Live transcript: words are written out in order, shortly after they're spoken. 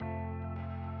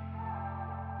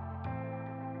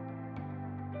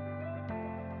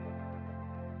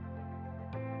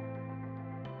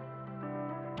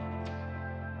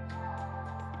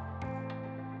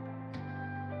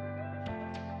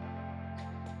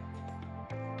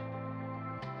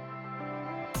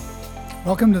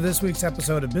Welcome to this week's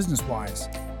episode of Business Wise.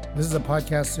 This is a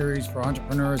podcast series for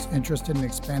entrepreneurs interested in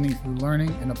expanding through learning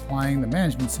and applying the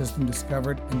management system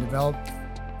discovered and developed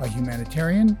by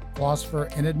humanitarian, philosopher,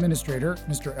 and administrator,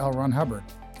 Mr. L. Ron Hubbard.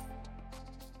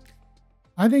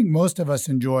 I think most of us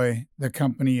enjoy the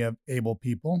company of able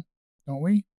people, don't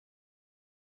we?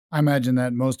 I imagine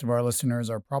that most of our listeners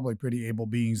are probably pretty able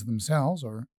beings themselves,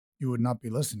 or you would not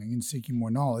be listening and seeking more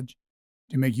knowledge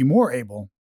to make you more able.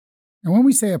 And when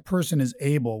we say a person is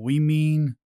able, what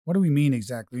do we mean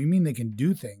exactly? We mean they can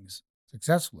do things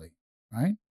successfully,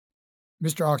 right?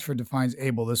 Mr. Oxford defines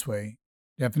able this way.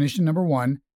 Definition number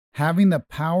 1, having the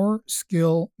power,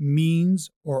 skill, means,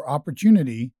 or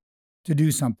opportunity to do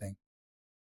something.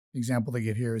 The example they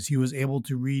give here is he was able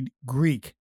to read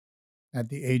Greek at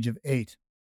the age of 8.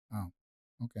 Oh,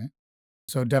 okay.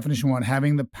 So definition 1,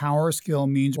 having the power, skill,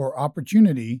 means, or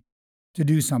opportunity to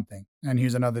do something. And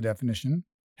here's another definition.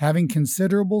 Having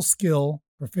considerable skill,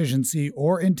 proficiency,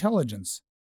 or intelligence.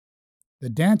 The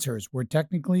dancers were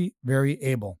technically very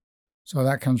able. So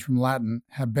that comes from Latin,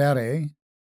 habere,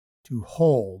 to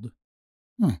hold.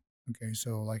 Okay,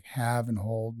 so like have and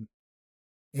hold,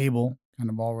 able, kind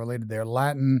of all related there.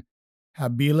 Latin,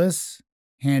 habilis,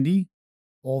 handy.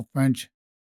 Old French,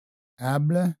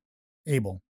 hable,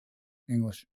 able.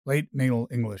 English, late Middle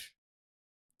English.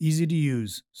 Easy to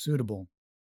use, suitable,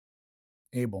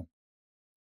 able.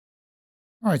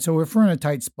 All right, so if we're in a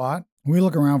tight spot, we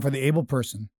look around for the able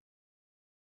person,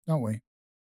 don't we?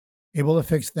 Able to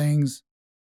fix things,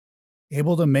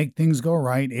 able to make things go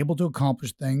right, able to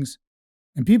accomplish things.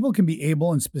 And people can be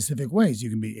able in specific ways. You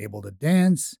can be able to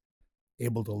dance,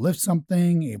 able to lift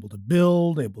something, able to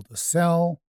build, able to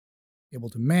sell, able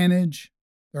to manage.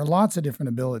 There are lots of different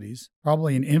abilities,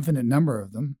 probably an infinite number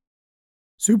of them.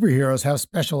 Superheroes have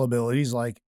special abilities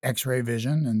like X-ray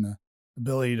vision and the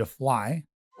ability to fly.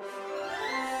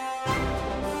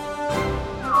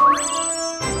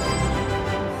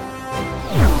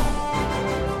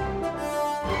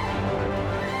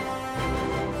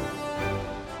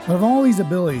 But of all these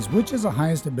abilities, which is the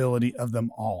highest ability of them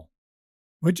all?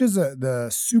 Which is the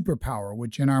superpower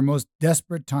which in our most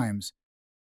desperate times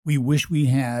we wish we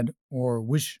had or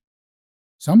wish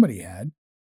somebody had?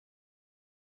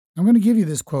 I'm going to give you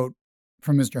this quote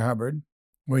from Mr. Hubbard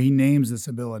where he names this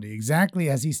ability exactly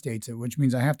as he states it, which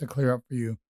means I have to clear up for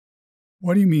you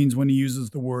what he means when he uses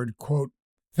the word, quote,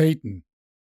 thetan,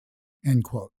 end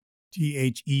quote,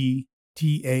 Thetan,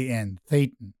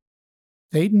 thetan.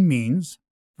 Thetan means,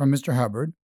 from Mr.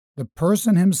 Hubbard, the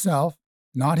person himself,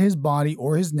 not his body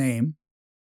or his name,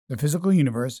 the physical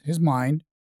universe, his mind,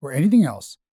 or anything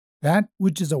else, that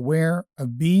which is aware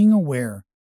of being aware,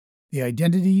 the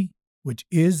identity which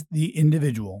is the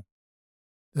individual.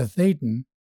 The thetan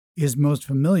is most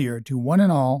familiar to one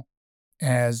and all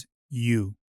as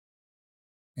you.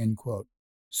 End quote.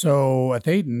 So a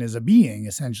thetan is a being,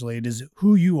 essentially. It is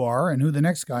who you are and who the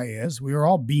next guy is. We are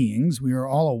all beings. We are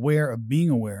all aware of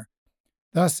being aware.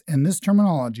 Thus, in this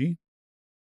terminology,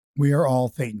 we are all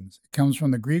thetans. It comes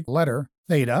from the Greek letter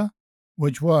theta,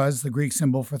 which was the Greek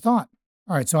symbol for thought.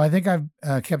 All right, so I think I've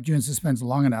kept you in suspense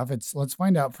long enough. Let's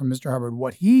find out from Mr. Hubbard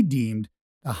what he deemed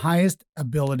the highest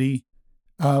ability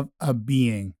of a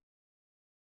being.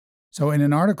 So in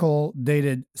an article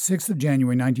dated 6th of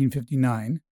January,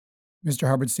 1959, Mr.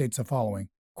 Hubbard states the following,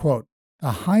 quote,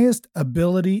 the highest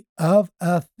ability of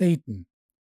a thetan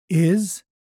is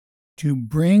to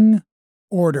bring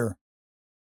order,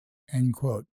 end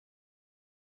quote.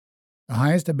 The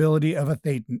highest ability of a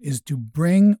thetan is to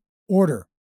bring order.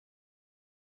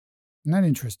 Isn't that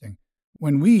interesting?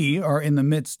 When we are in the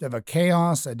midst of a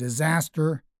chaos, a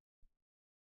disaster,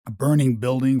 a burning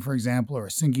building, for example, or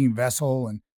a sinking vessel,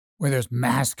 and where there's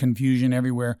mass confusion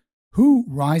everywhere, who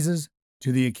rises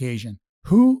to the occasion?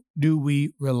 Who do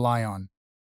we rely on?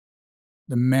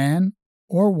 The man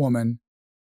or woman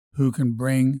who can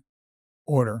bring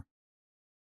order.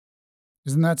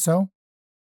 Isn't that so?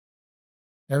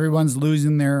 Everyone's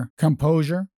losing their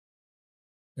composure.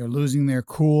 They're losing their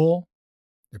cool.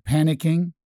 They're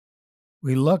panicking.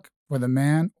 We look for the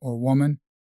man or woman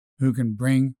who can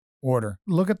bring order.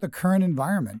 Look at the current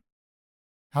environment.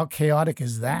 How chaotic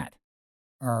is that?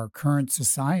 Our current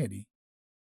society.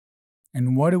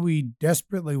 And what do we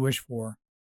desperately wish for?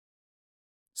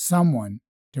 Someone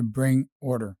to bring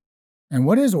order. And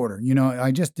what is order? You know,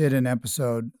 I just did an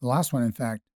episode, the last one, in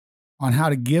fact, on how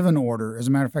to give an order. As a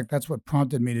matter of fact, that's what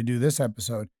prompted me to do this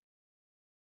episode.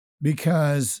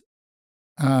 Because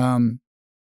to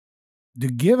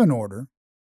give an order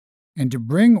and to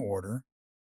bring order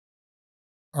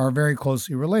are very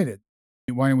closely related.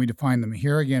 Why don't we define them?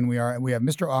 Here again, we have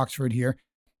Mr. Oxford here.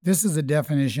 This is a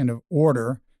definition of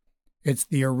order It's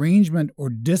the arrangement or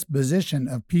disposition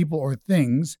of people or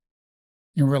things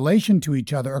in relation to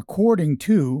each other according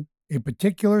to a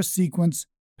particular sequence,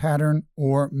 pattern,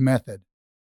 or method.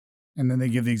 And then they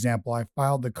give the example, I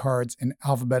filed the cards in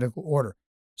alphabetical order.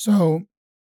 So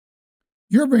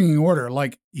you're bringing order.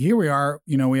 Like here we are,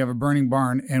 we have a burning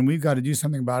barn and we've got to do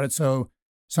something about it. So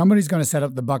somebody's going to set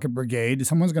up the bucket brigade.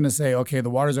 Someone's going to say, okay, the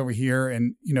water's over here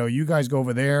and, you guys go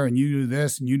over there and you do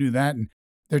this and you do that. And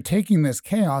they're taking this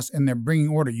chaos and they're bringing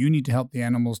order. You need to help the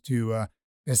animals to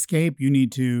escape. You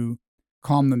need to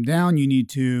calm them down. You need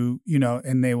to,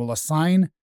 and they will assign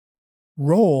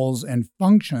roles and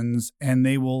functions and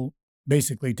they will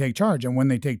basically take charge. And when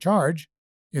they take charge,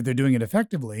 if they're doing it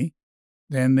effectively,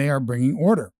 then they are bringing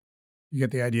order. You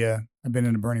get the idea. I've been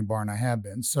in a burning barn. I have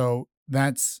been. So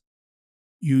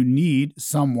you need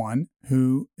someone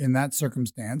who, in that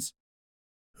circumstance,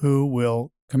 who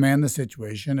will command the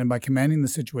situation. And by commanding the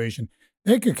situation,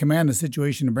 they could command the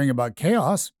situation to bring about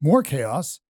chaos, more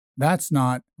chaos. That's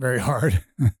not very hard.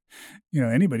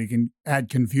 Anybody can add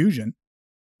confusion.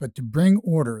 But to bring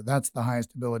order, that's the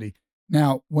highest ability.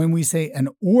 Now, when we say an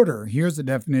order, here's the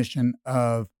definition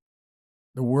of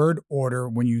the word order.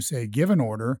 When you say give an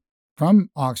order from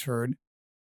Oxford,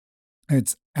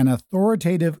 it's an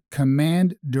authoritative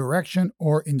command, direction,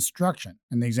 or instruction.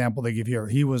 And the example they give here,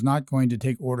 he was not going to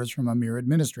take orders from a mere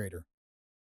administrator.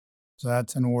 So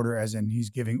that's an order as in he's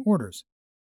giving orders.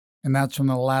 And that's from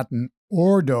the Latin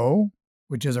ordo,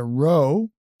 which is a row,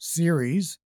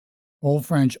 series, Old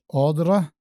French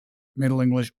ordre, Middle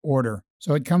English order.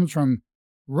 So it comes from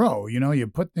row. You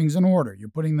put things in order. You're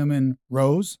putting them in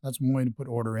rows. That's one way to put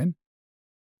order in.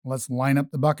 Let's line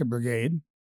up the bucket brigade.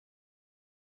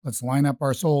 Let's line up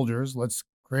our soldiers. Let's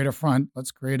create a front.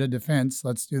 Let's create a defense.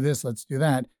 Let's do this. Let's do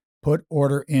that. Put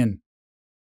order in.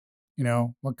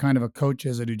 What kind of a coach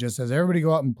is it who just says, everybody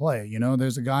go out and play?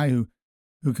 There's a guy who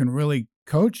can really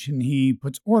coach and he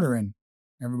puts order in.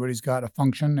 Everybody's got a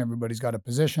function. Everybody's got a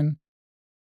position.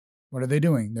 What are they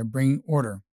doing? They're bringing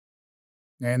order.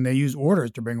 And they use orders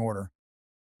to bring order.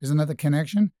 Isn't that the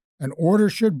connection? An order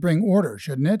should bring order,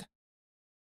 shouldn't it?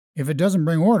 If it doesn't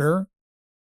bring order,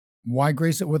 why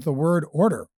grace it with the word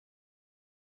order?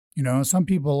 Some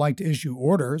people like to issue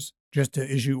orders just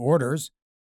to issue orders,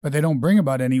 but they don't bring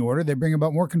about any order. They bring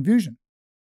about more confusion.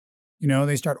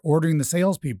 They start ordering the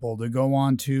salespeople to go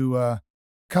on to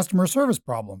customer service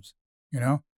problems.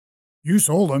 You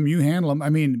sold them, you handle them.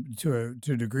 I mean, to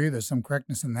a degree, there's some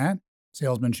correctness in that.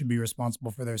 Salesmen should be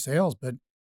responsible for their sales, but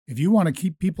if you want to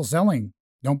keep people selling,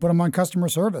 don't put them on customer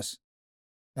service.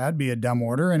 That'd be a dumb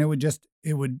order, and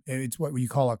it's what we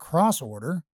call a cross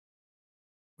order,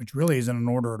 which really isn't an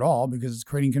order at all because it's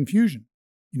creating confusion.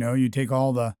 You take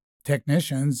all the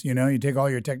technicians, you take all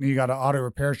your you got an auto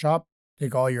repair shop,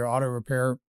 take all your auto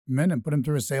repair men and put them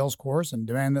through a sales course and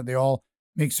demand that they all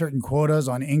make certain quotas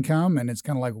on income. And it's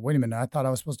kind of like, wait a minute, I thought I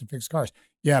was supposed to fix cars.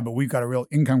 Yeah, but we've got a real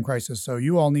income crisis. So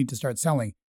you all need to start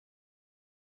selling.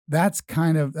 That's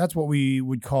what we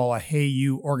would call a hey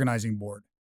you organizing board,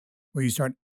 where you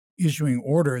start issuing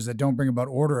orders that don't bring about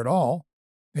order at all.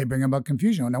 They bring about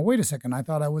confusion. Now, wait a second. I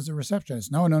thought I was a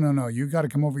receptionist. No. You got to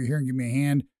come over here and give me a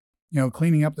hand,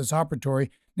 cleaning up this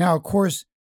operatory. Now, of course,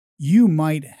 you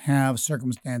might have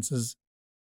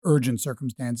urgent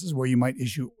circumstances where you might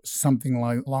issue something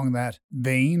along that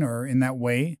vein or in that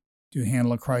way to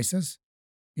handle a crisis.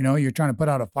 You're trying to put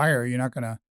out a fire. You're not going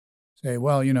to say,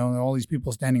 well, all these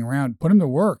people standing around, put them to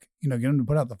work, get them to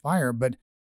put out the fire. But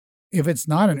if it's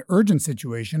not an urgent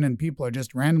situation and people are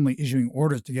just randomly issuing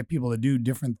orders to get people to do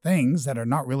different things that are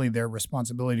not really their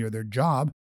responsibility or their job,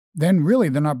 then really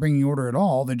they're not bringing order at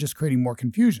all. They're just creating more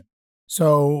confusion.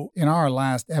 So in our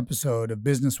last episode of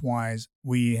Business Wise,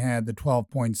 we had the 12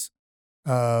 points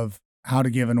of how to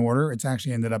give an order. It's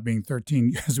actually ended up being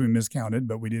 13 because we miscounted,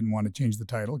 but we didn't want to change the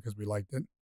title because we liked it.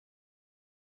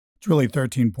 It's really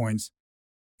 13 points.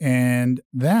 And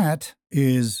that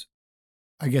is,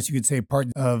 I guess you could say, part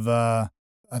of a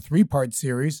 3-part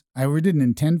series. I really didn't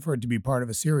intend for it to be part of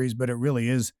a series, but it really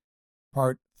is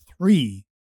part 3.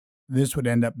 This would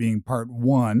end up being part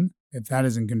 1. If that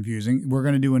isn't confusing, we're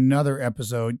going to do another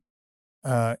episode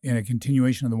in a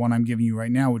continuation of the one I'm giving you right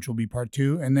now, which will be part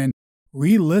 2, and then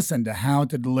re-listen to how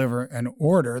to deliver an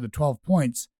order, the 12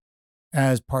 points,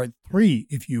 as part 3,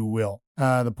 if you will.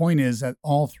 The point is that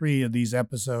all 3 of these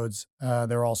episodes,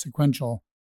 they're all sequential,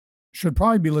 should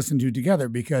probably be listened to together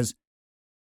because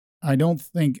I don't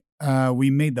think we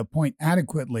made the point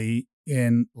adequately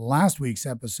in last week's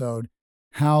episode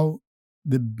how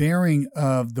the bearing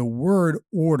of the word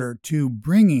order to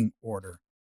bringing order.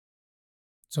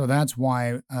 So that's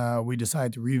why we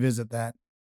decided to revisit that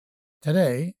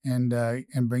today and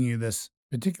bring you this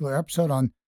particular episode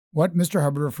on what Mr.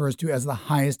 Hubbard refers to as the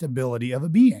highest ability of a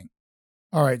being.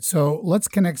 All right, so let's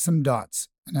connect some dots.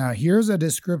 Now, here's a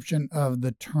description of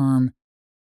the term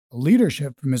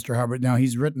leadership from Mr. Hubbard. Now,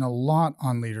 he's written a lot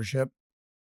on leadership,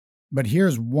 but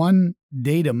here's one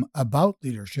datum about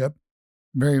leadership,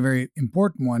 very, very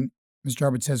important one. Mr.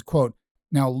 Hubbard says, quote,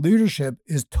 "Now, leadership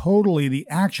is totally the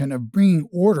action of bringing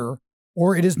order,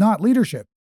 or it is not leadership,"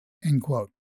 end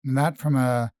quote. And that from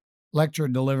a lecture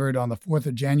delivered on the 4th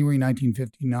of January,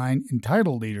 1959,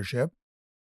 entitled Leadership.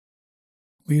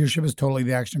 Leadership is totally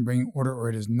the action of bringing order, or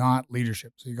it is not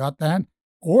leadership. So you got that?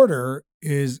 Order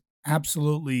is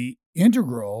absolutely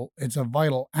integral. It's a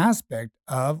vital aspect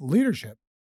of leadership.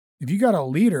 If you got a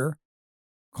leader,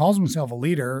 calls himself a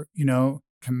leader,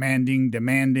 commanding,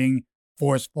 demanding,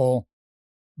 forceful,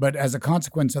 but as a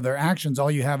consequence of their actions, all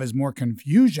you have is more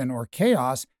confusion or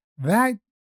chaos, that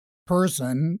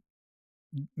person,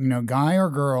 guy or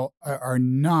girl, are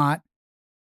not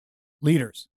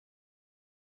leaders.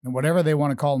 And whatever they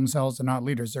want to call themselves, they're not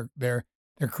leaders. They're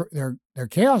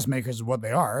chaos makers is what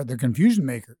they are. They're confusion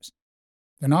makers.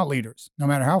 They're not leaders, no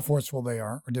matter how forceful they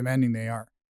are or demanding they are.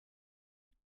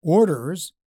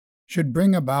 Orders should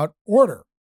bring about order.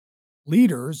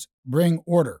 Leaders bring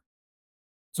order.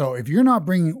 So if you're not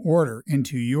bringing order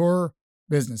into your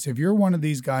business, if you're one of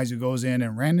these guys who goes in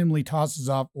and randomly tosses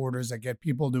off orders that get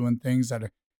people doing things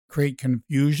that create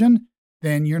confusion,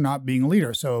 then you're not being a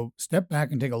leader. So step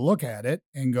back and take a look at it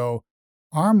and go,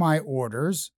 are my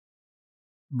orders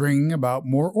bringing about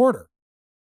more order?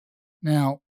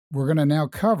 Now, we're going to now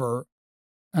cover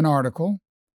an article,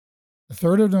 the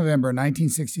 3rd of November,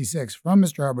 1966, from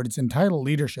Mr. Hubbard. It's entitled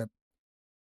Leadership.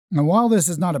 Now, while this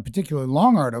is not a particularly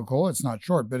long article, it's not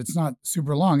short, but it's not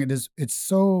super long. It's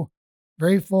so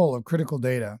very full of critical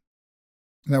data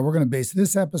that we're going to base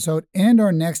this episode and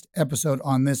our next episode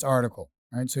on this article.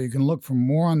 All right, so you can look for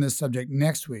more on this subject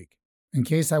next week. In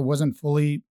case I wasn't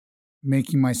fully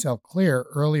making myself clear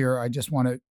earlier, I just want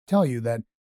to tell you that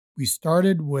we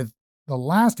started with the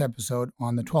last episode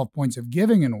on the 12 points of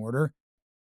giving an order.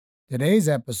 Today's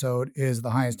episode is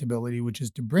the highest ability, which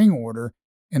is to bring order.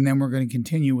 And then we're going to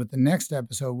continue with the next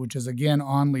episode, which is again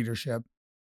on leadership,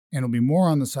 and it'll be more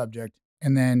on the subject.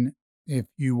 And then if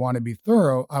you want to be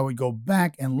thorough, I would go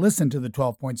back and listen to the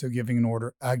 12 points of giving an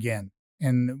order again.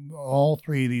 And all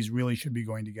three of these really should be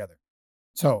going together.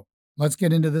 So let's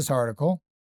get into this article.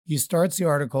 He starts the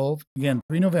article, again,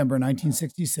 3 November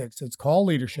 1966. It's called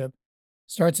Leadership.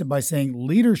 Starts it by saying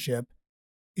leadership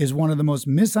is one of the most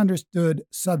misunderstood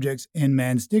subjects in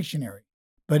man's dictionary,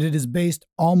 but it is based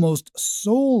almost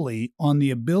solely on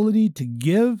the ability to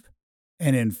give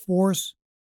and enforce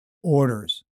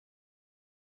orders.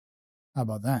 How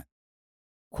about that?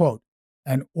 Quote,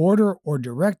 "An order or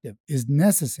directive is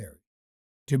necessary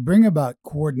to bring about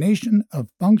coordination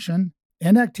of function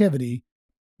and activity,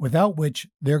 without which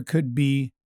there could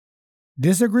be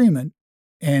disagreement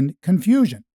and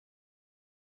confusion."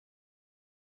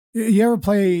 You ever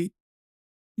play,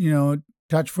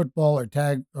 touch football or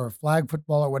tag or flag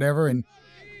football or whatever, and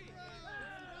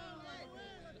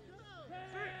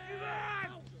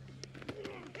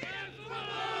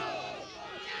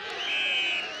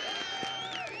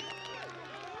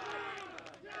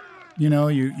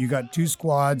you got two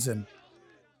squads, and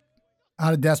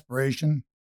out of desperation,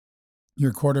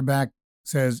 your quarterback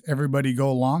says, "Everybody go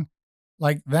along."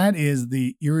 Like, that is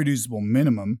the irreducible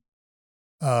minimum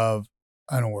of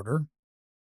an order.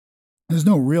 There's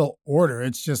no real order.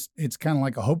 It's kind of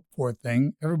like a hope for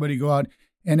thing. Everybody go out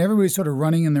and everybody's sort of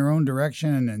running in their own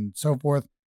direction and so forth.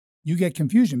 You get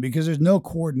confusion because there's no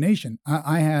coordination.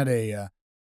 I had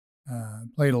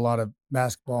played a lot of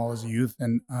basketball as a youth,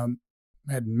 and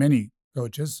had many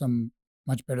coaches, some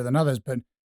much better than others, but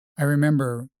I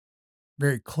remember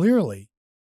very clearly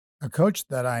a coach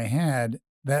that I had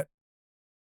that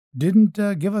didn't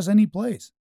give us any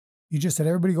plays. He just said,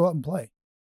 "Everybody go out and play,"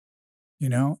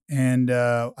 and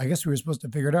I guess we were supposed to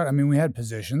figure it out. I mean, we had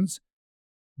positions,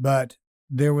 but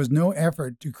there was no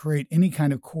effort to create any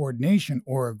kind of coordination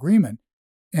or agreement.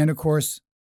 And of course,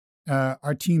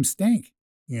 our team stank.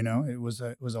 It was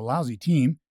a lousy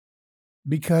team,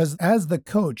 because as the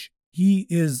coach, he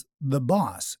is the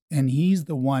boss, and he's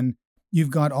the one.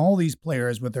 You've got all these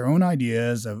players with their own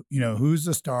ideas of, who's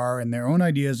the star, and their own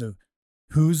ideas of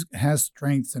who has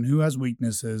strengths and who has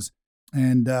weaknesses.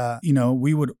 And,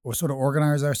 we would sort of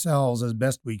organize ourselves as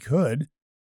best we could,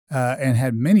 and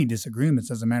had many disagreements.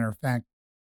 As a matter of fact,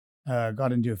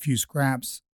 got into a few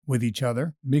scraps with each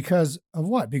other because of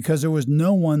what? Because there was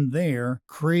no one there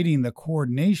creating the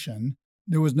coordination.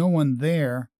 There was no one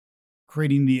there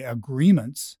creating the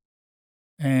agreements.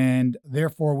 And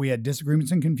therefore, we had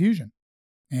disagreements and confusion.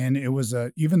 And it was,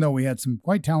 even though we had some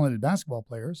quite talented basketball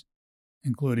players,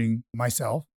 including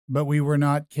myself, but we were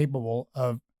not capable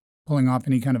of pulling off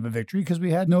any kind of a victory because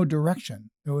we had no direction.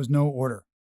 There was no order.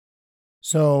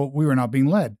 So we were not being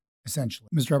led, essentially.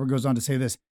 Mr. Hubbard goes on to say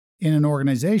this: in an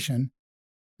organization,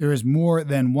 there is more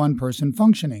than one person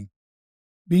functioning.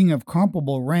 Being of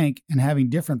comparable rank and having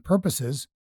different purposes,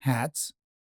 hats,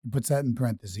 he puts that in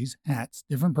parentheses, hats,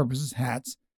 different purposes,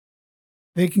 hats,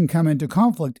 they can come into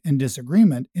conflict and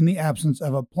disagreement in the absence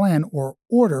of a plan or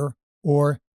order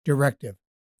or directive.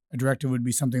 A directive would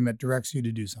be something that directs you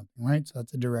to do something, right? So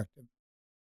that's a directive,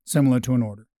 similar to an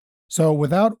order. So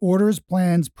without orders,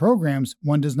 plans, programs,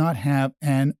 one does not have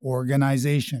an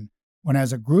organization. One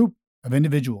has a group of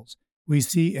individuals. We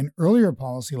see in earlier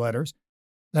policy letters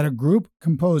that a group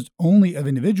composed only of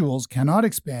individuals cannot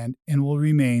expand and will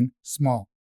remain small.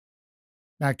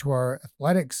 Back to our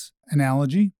athletics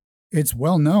analogy, it's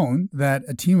well known that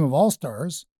a team of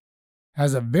all-stars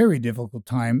has a very difficult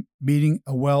time beating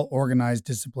a well-organized,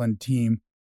 disciplined team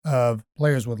of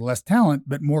players with less talent,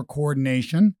 but more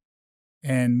coordination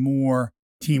and more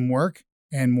teamwork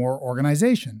and more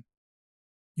organization.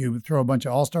 You throw a bunch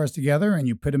of all-stars together and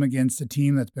you put them against a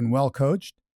team that's been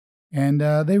well-coached, and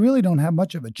they really don't have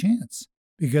much of a chance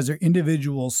because their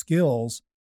individual skills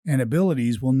and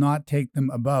abilities will not take them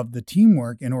above the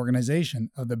teamwork and organization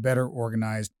of the better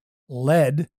organized,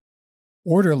 led,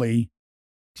 orderly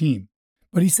team.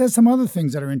 But he says some other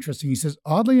things that are interesting. He says,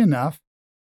 oddly enough,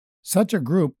 such a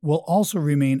group will also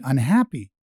remain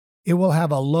unhappy. It will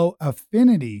have a low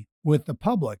affinity with the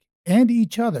public and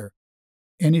each other.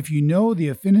 And if you know the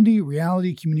affinity,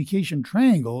 reality, communication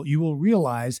triangle, you will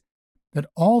realize that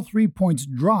all 3 points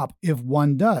drop if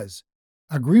one does.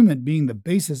 Agreement being the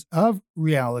basis of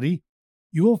reality,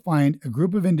 you will find a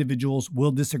group of individuals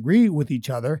will disagree with each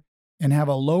other and have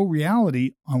a low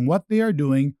reality on what they are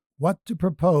doing, what to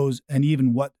propose, and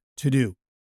even what to do.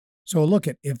 So look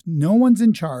at, if no one's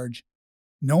in charge,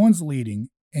 no one's leading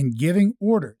and giving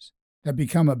orders that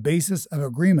become a basis of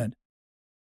agreement,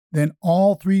 then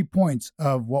all 3 points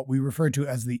of what we refer to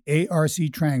as the ARC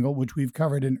triangle, which we've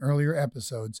covered in earlier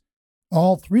episodes,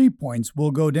 all 3 points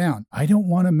will go down. I don't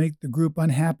want to make the group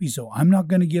unhappy, so I'm not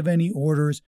going to give any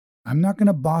orders. I'm not going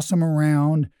to boss them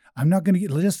around. I'm not going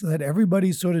to just let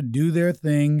everybody sort of do their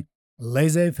thing,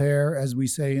 laissez-faire, as we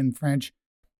say in French.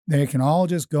 They can all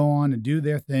just go on and do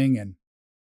their thing, and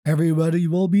everybody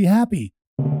will be happy.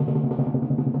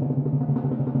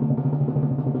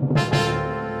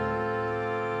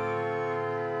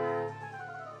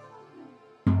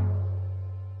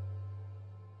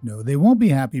 No, they won't be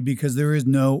happy because there is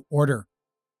no order.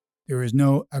 There is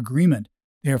no agreement.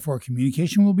 Therefore,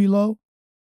 communication will be low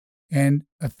and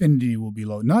affinity will be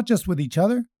low, not just with each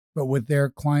other, but with their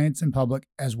clients and public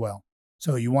as well.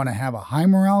 So you want to have a high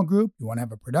morale group. You want to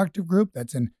have a productive group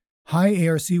that's in high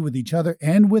ARC with each other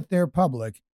and with their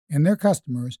public and their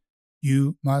customers.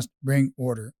 You must bring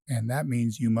order. And that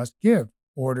means you must give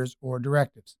orders or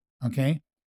directives. Okay.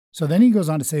 So then he goes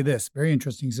on to say this, very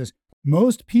interesting. He says,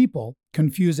 most people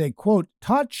confuse a, quote,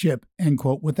 taught ship, end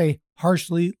quote, with a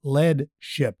harshly led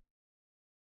ship.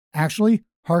 Actually,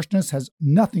 harshness has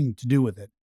nothing to do with it.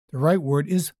 The right word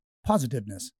is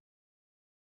positiveness.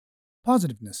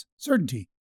 Positiveness, certainty.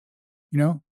 You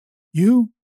know,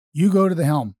 you go to the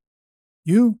helm.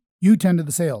 You tend to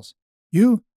the sales.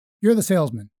 You're the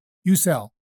salesman. You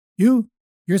sell. You're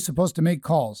supposed to make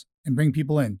calls and bring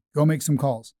people in. Go make some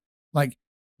calls. Like,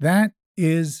 that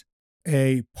is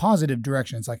a positive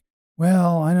direction. It's like,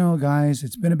 well, I know, guys,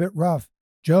 it's been a bit rough.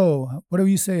 Joe, what do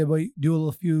you say about do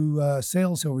a few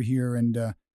sales over here?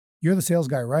 And you're the sales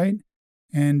guy, right?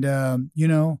 And,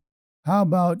 how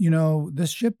about, this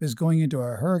ship is going into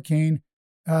a hurricane.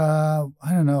 I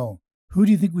don't know. Who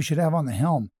do you think we should have on the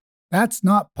helm? That's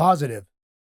not positive.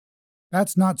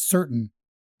 That's not certain.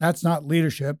 That's not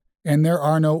leadership. And there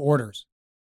are no orders.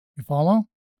 You follow?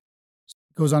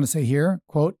 Goes on to say here,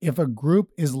 quote, if a group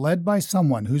is led by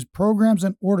someone whose programs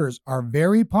and orders are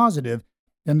very positive,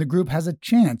 then the group has a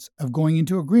chance of going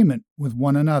into agreement with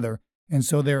one another, and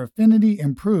so their affinity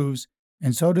improves,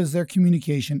 and so does their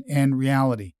communication and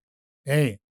reality.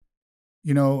 Hey,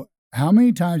 how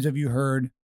many times have you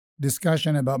heard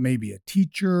discussion about maybe a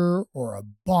teacher or a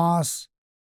boss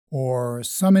or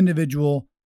some individual,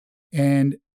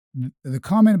 and the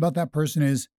comment about that person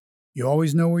is, you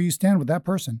always know where you stand with that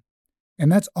person.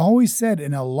 And that's always said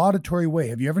in a laudatory way.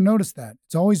 Have you ever noticed that?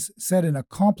 It's always said in a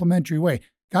complimentary way.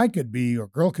 Guy could be, or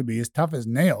girl could be, as tough as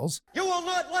nails. You will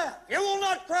not laugh. You will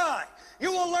not cry.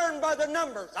 You will learn by the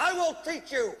numbers. I will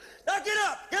teach you. Now get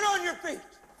up. Get on your feet.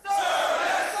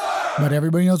 But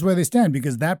everybody knows where they stand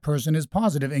because that person is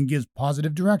positive and gives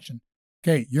positive direction.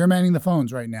 Okay, you're manning the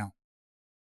phones right now.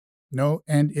 No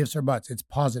and ifs or buts. It's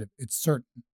positive. It's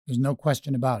certain. There's no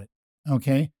question about it.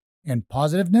 Okay? And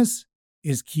positiveness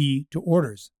is key to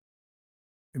orders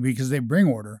because they bring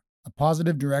order. A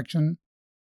positive direction,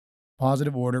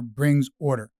 positive order brings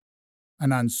order.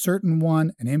 An uncertain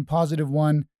one, an impositive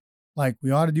one, like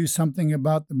we ought to do something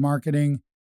about the marketing.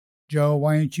 Joe,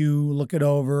 why don't you look it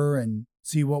over and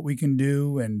see what we can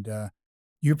do? And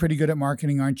you're pretty good at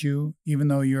marketing, aren't you? Even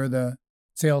though you're the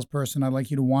salesperson, I'd like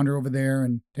you to wander over there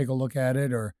and take a look at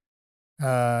it. Or,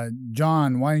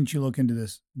 John, why didn't you look into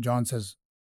this? John says,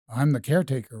 I'm the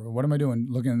caretaker. What am I doing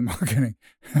looking at the marketing?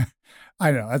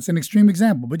 I don't know. That's an extreme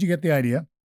example, but you get the idea.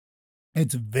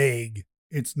 It's vague.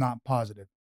 It's not positive.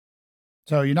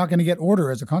 So you're not going to get order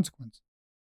as a consequence.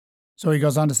 So he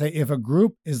goes on to say, if a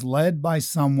group is led by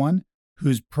someone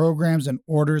whose programs and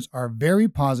orders are very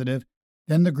positive,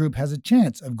 then the group has a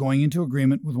chance of going into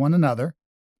agreement with one another,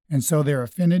 and so their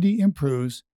affinity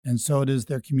improves, and so does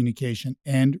their communication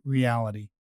and reality.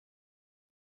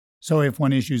 So if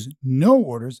one issues no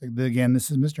orders, again,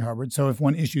 this is Mr. Hubbard, so if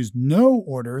one issues no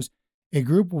orders, a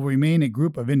group will remain a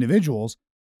group of individuals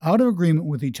out of agreement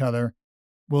with each other,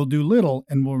 will do little,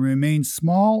 and will remain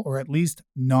small or at least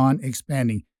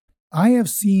non-expanding. I have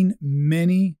seen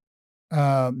many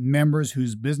members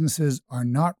whose businesses are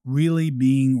not really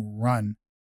being run.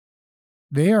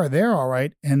 They are there, all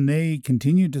right, and they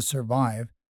continue to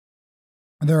survive.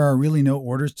 There are really no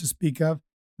orders to speak of,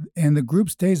 and the group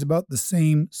stays about the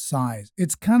same size.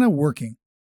 It's kind of working.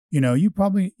 You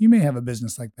may have a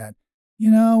business like that. We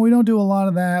don't do a lot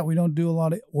of that. We don't do a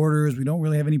lot of orders. We don't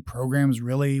really have any programs,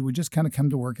 really. We just kind of come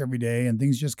to work every day and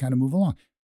things just kind of move along.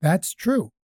 That's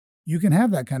true. You can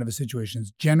have that kind of a situation.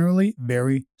 It's generally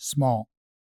very small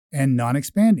and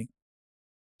non-expanding.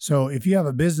 So if you have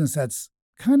a business that's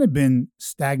kind of been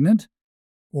stagnant,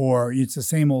 or it's the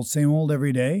same old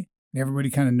every day, and everybody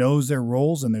kind of knows their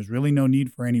roles and there's really no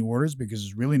need for any orders because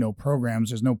there's really no programs,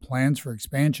 there's no plans for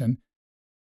expansion,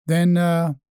 then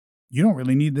you don't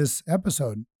really need this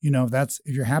episode. If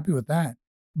you're happy with that.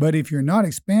 But if you're not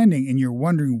expanding and you're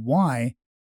wondering why,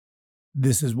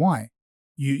 this is why.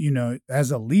 As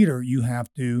a leader, you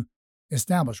have to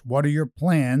establish what are your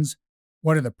plans,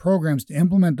 what are the programs to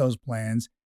implement those plans,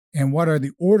 and what are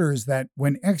the orders that,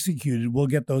 when executed, will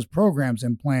get those programs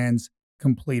and plans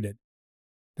completed.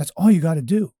 That's all you got to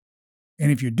do.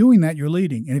 And if you're doing that, you're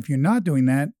leading. And if you're not doing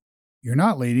that, you're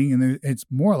not leading, and it's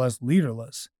more or less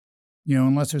leaderless.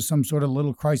 Unless there's some sort of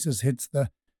little crisis hits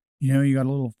you got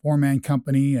a little four-man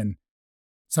company and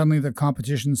suddenly the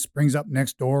competition springs up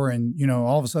next door and,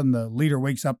 all of a sudden the leader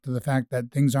wakes up to the fact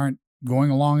that things aren't going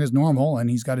along as normal and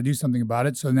he's got to do something about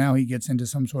it. So now he gets into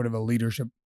some sort of a leadership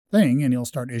thing and he'll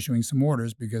start issuing some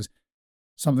orders because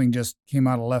something just came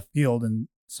out of left field and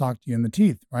socked you in the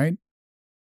teeth, right?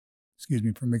 Excuse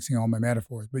me for mixing all my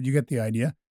metaphors, but you get the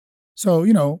idea. So,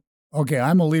 okay,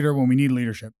 I'm a leader when we need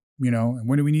leadership, and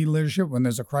when do we need leadership? When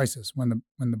there's a crisis, when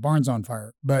the barn's on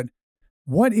fire. But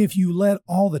what if you led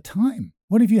all the time?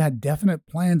 What if you had definite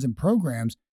plans and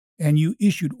programs and you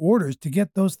issued orders to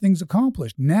get those things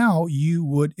accomplished? Now you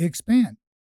would expand.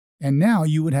 And now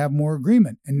you would have more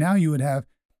agreement. And now you would have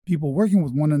people working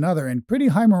with one another, and pretty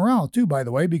high morale too, by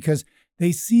the way, because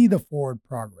they see the forward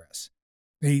progress.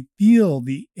 They feel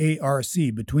the ARC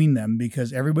between them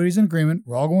because everybody's in agreement.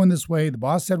 We're all going this way. The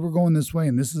boss said we're going this way,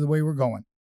 and this is the way we're going.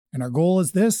 And our goal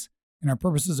is this, and our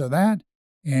purposes are that,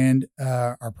 and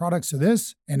our products are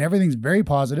this, and everything's very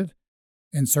positive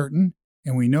and certain,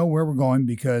 and we know where we're going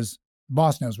because the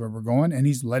boss knows where we're going, and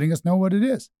he's letting us know what it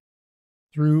is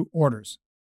through orders,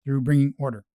 through bringing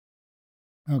order.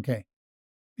 Okay.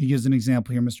 He gives an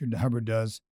example here, Mr. Hubbard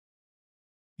does.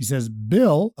 He says,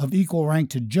 Bill, of equal rank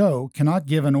to Joe, cannot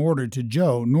give an order to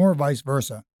Joe, nor vice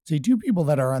versa. See, two people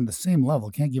that are on the same level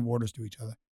can't give orders to each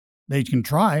other. They can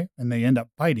try, and they end up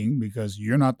fighting because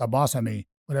you're not the boss of me,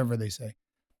 whatever they say.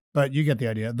 But you get the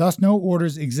idea. Thus, no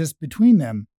orders exist between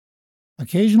them.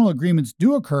 Occasional agreements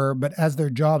do occur, but as their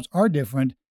jobs are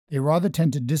different, they rather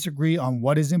tend to disagree on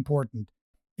what is important.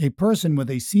 A person with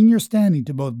a senior standing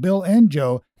to both Bill and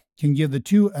Joe can give the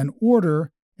two an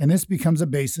order, and this becomes a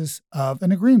basis of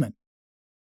an agreement.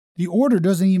 The order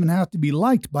doesn't even have to be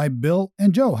liked by Bill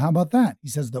and Joe. How about that? He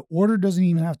says the order doesn't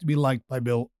even have to be liked by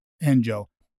Bill and Joe.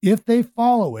 If they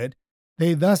follow it,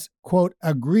 they thus, quote,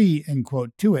 agree, end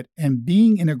quote, to it. And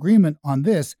being in agreement on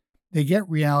this, they get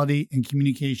reality and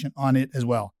communication on it as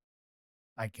well.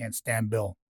 I can't stand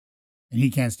Bill, and he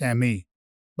can't stand me.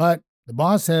 But the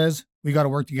boss says we got to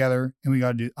work together,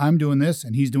 and I'm doing this,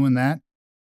 and he's doing that.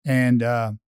 And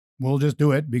we'll just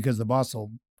do it because the boss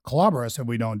will clobber us if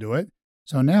we don't do it.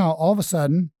 So now all of a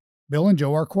sudden, Bill and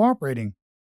Joe are cooperating.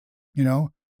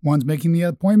 One's making the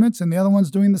appointments and the other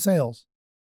one's doing the sales.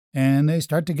 And they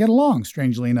start to get along,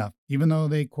 strangely enough, even though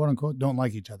they quote unquote don't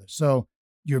like each other. So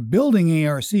you're building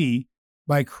ARC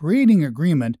by creating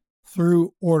agreement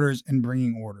through orders and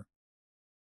bringing order.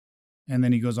 And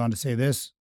then he goes on to say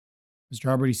this, Mr.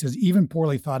 Hubbard, he says, even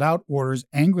poorly thought out orders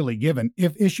angrily given,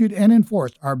 if issued and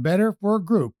enforced, are better for a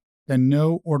group than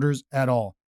no orders at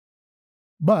all.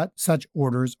 But such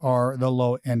orders are the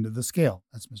low end of the scale.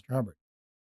 That's Mr. Hubbard.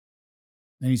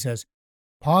 Then he says,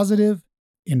 positive,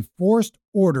 enforced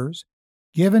orders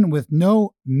given with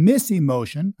no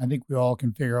misemotion. I think we all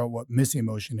can figure out what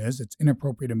misemotion is. It's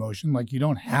inappropriate emotion. Like you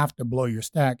don't have to blow your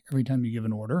stack every time you give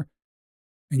an order.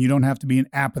 And you don't have to be in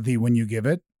apathy when you give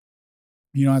it.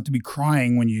 You don't have to be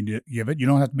crying when you give it. You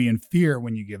don't have to be in fear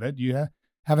when you give it. You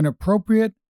have an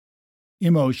appropriate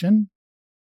emotion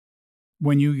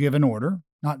when you give an order,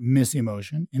 not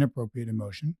misemotion, inappropriate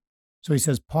emotion. So he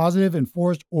says positive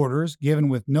enforced orders given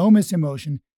with no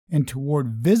misemotion and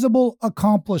toward visible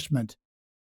accomplishment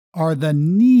are the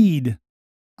need,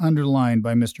 underlined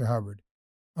by Mr. Hubbard,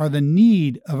 are the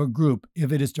need of a group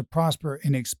if it is to prosper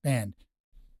and expand.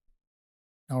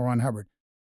 L. Ron Hubbard.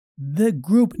 The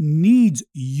group needs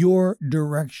your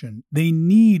direction. They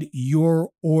need your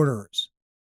orders.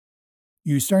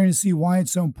 You're starting to see why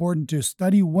it's so important to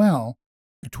study well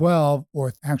the 12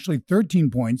 or actually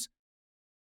 13 points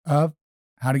of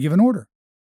how to give an order.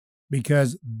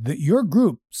 Because your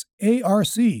group's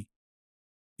ARC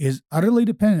is utterly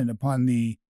dependent upon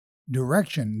the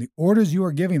direction, the orders you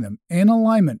are giving them in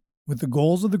alignment with the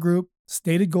goals of the group,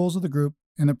 stated goals of the group,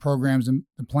 and the programs and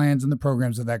the plans and the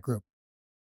programs of that group.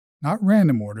 Not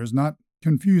random orders, not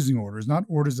confusing orders, not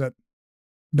orders that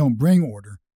don't bring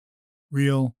order,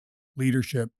 real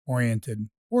leadership-oriented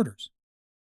orders.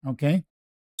 Okay?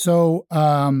 So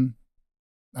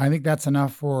I think that's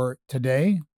enough for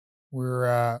today.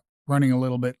 We're running a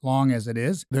little bit long as it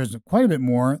is. There's quite a bit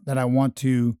more that I want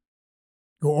to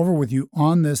go over with you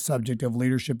on this subject of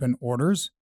leadership and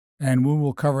orders, and we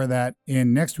will cover that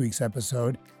in next week's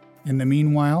episode. In the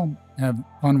meanwhile, have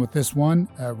fun with this one.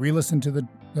 Re-listen to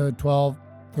the 12,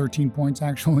 13 points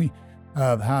actually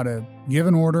of how to give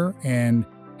an order and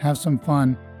have some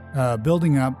fun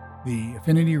building up the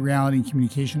affinity, reality, and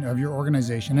communication of your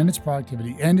organization and its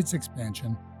productivity and its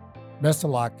expansion. Best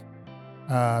of luck.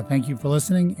 Thank you for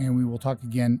listening, and we will talk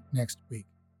again next week.